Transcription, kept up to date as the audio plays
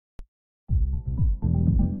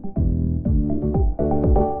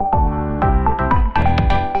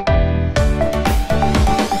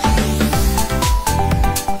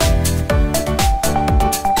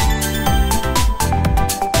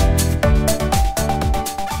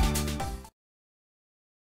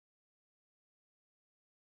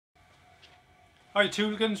Alright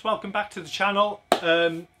Tooligans, welcome back to the channel.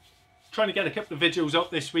 Trying to get a couple of videos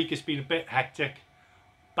up this week. It's been a bit hectic,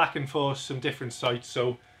 back and forth, some different sites.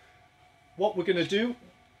 So what we're going to do,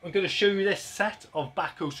 I'm going to show you this set of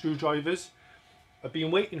Bahco screwdrivers. I've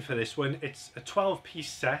been waiting for this one. It's a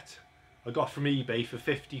 12-piece set I got from eBay for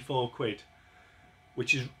 54 quid,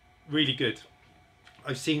 which is really good.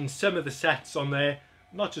 I've seen some of the sets on there,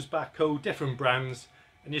 not just Bahco, different brands,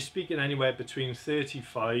 and you're speaking anywhere between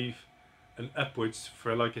 35 and upwards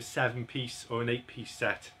for like a 7-piece or an 8-piece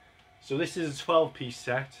set. So this is a 12-piece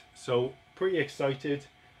set, so pretty excited.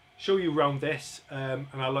 Show you around this, and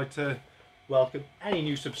I'd like to welcome any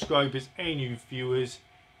new subscribers, any new viewers.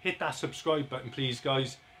 Hit that subscribe button please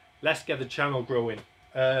guys. Let's get the channel growing.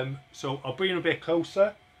 So I'll bring it a bit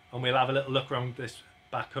closer and we'll have a little look around this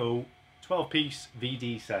Bahco 12-piece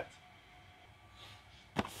VDE set.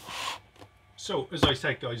 So as I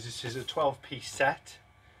said guys, this is a 12-piece set,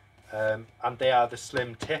 and they are the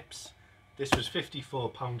slim tips. This was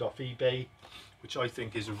 £54 off eBay, which I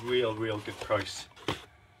think is a real good price.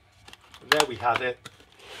 And there we have it.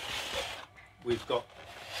 We've got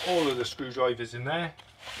all of the screwdrivers in there,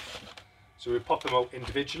 so we'll pop them out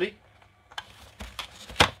individually.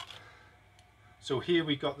 So here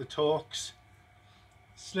we got the Torx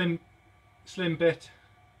slim bit,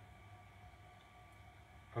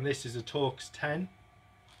 and this is a Torx 10.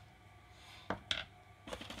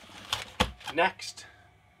 Next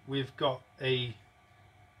we've got this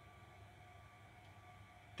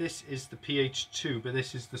is the PH2, but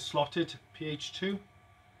this is the slotted PH2.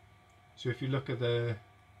 So if you look at the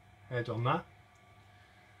head on that.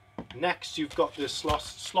 Next you've got the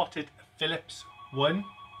slotted Phillips 1.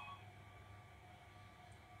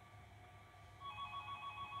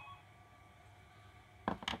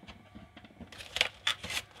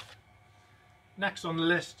 Next on the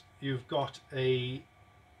list you've got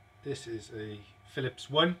this is a Phillips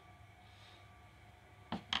 1.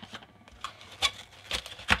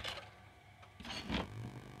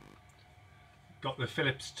 Got the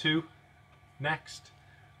Phillips 2 next.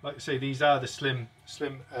 Like I say, these are the slim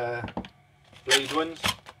blade ones.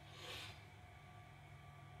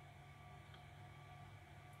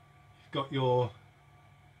 You've got your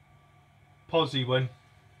Posi one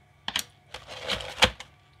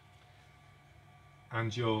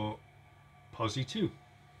and your Posi 2.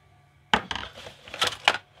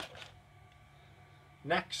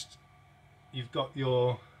 Next you've got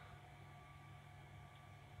your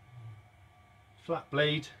flat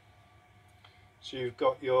blade, so you've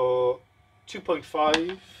got your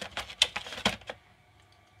 2.5,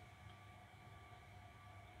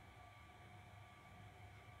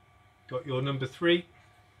 got your number 3,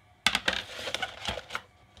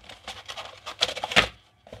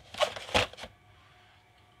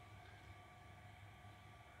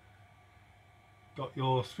 got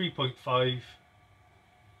your 3.5,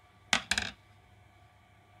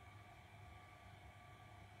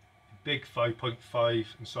 big 5.5,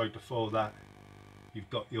 and sorry, before that you've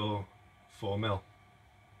got your 4mm.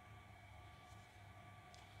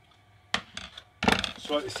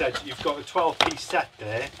 So like I said, you've got a 12-piece set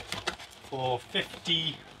there for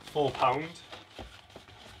 £54,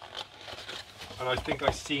 and I think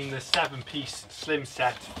I've seen the 7-piece slim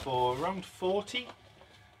set for around 40.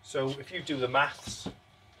 So if you do the maths,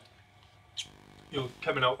 you're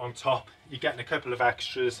coming out on top. You're getting a couple of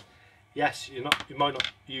extras. Yes, you might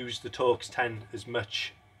not use the Torx 10 as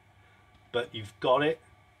much, but you've got it.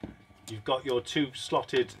 You've got your 2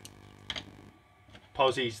 slotted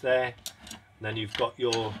Posis there, and then you've got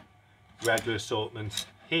your regular assortment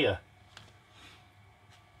here.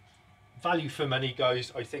 Value for money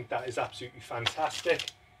guys, I think that is absolutely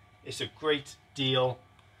fantastic. It's a great deal.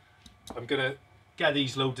 I'm going to get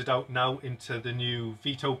these loaded out now into the new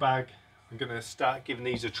Veto bag. I'm going to start giving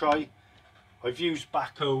these a try. I've used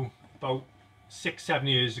Bahco about 6-7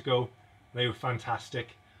 years ago. They were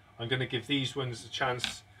fantastic. I'm going to give these ones a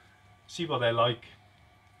chance, see what they're like.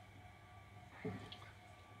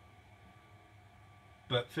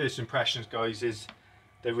 But first impressions guys is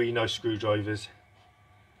they're really nice screwdrivers,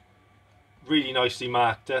 really nicely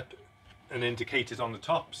marked up and indicated on the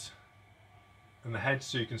tops and the heads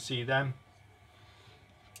so you can see them.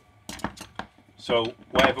 So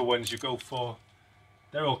whatever ones you go for,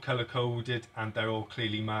 they're all colour coded and they're all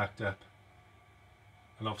clearly marked up,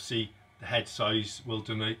 and obviously the head size will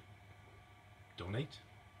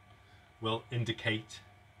will indicate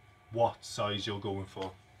what size you're going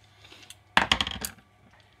for.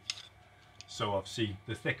 So obviously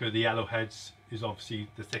the thicker the yellow heads is obviously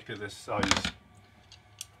the thicker the size.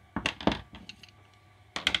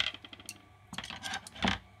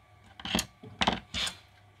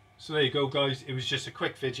 So there you go guys, it was just a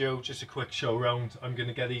quick video, just a quick show round. I'm going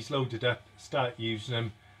to get these loaded up, start using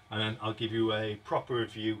them, and then I'll give you a proper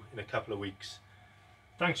review in a couple of weeks.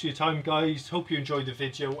 Thanks for your time guys, hope you enjoyed the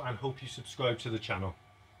video and hope you subscribe to the channel.